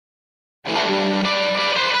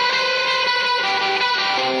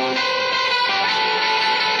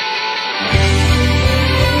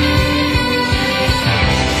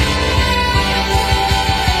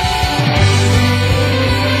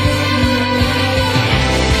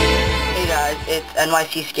It's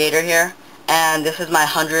NYC Skater here, and this is my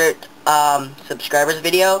 100 subscribers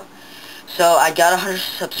video. So I got 100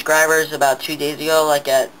 subscribers about 2 days ago, like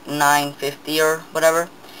at 9:50 or whatever.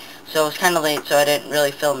 So it was kind of late, so I didn't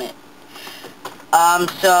really film it.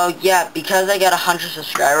 So yeah, because I got 100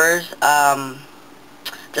 subscribers,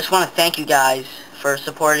 just want to thank you guys for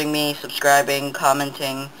supporting me, subscribing,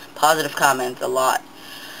 commenting, positive comments a lot.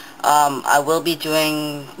 I will be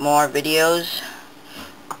doing more videos.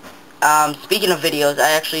 Speaking of videos,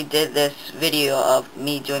 I actually did this video of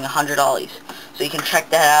me doing 100 ollies. So you can check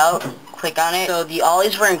that out. Click on it. So the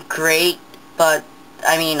ollies weren't great, but,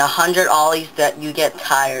 I mean, 100 ollies that you get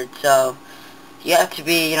tired. So you have to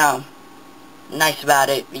be, you know, nice about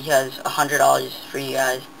it because 100 ollies for you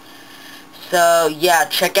guys. So, yeah,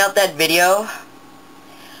 check out that video.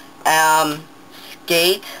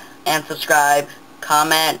 Skate and subscribe,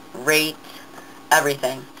 comment, rate,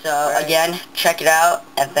 everything. So again, check it out,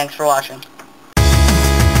 and thanks for watching.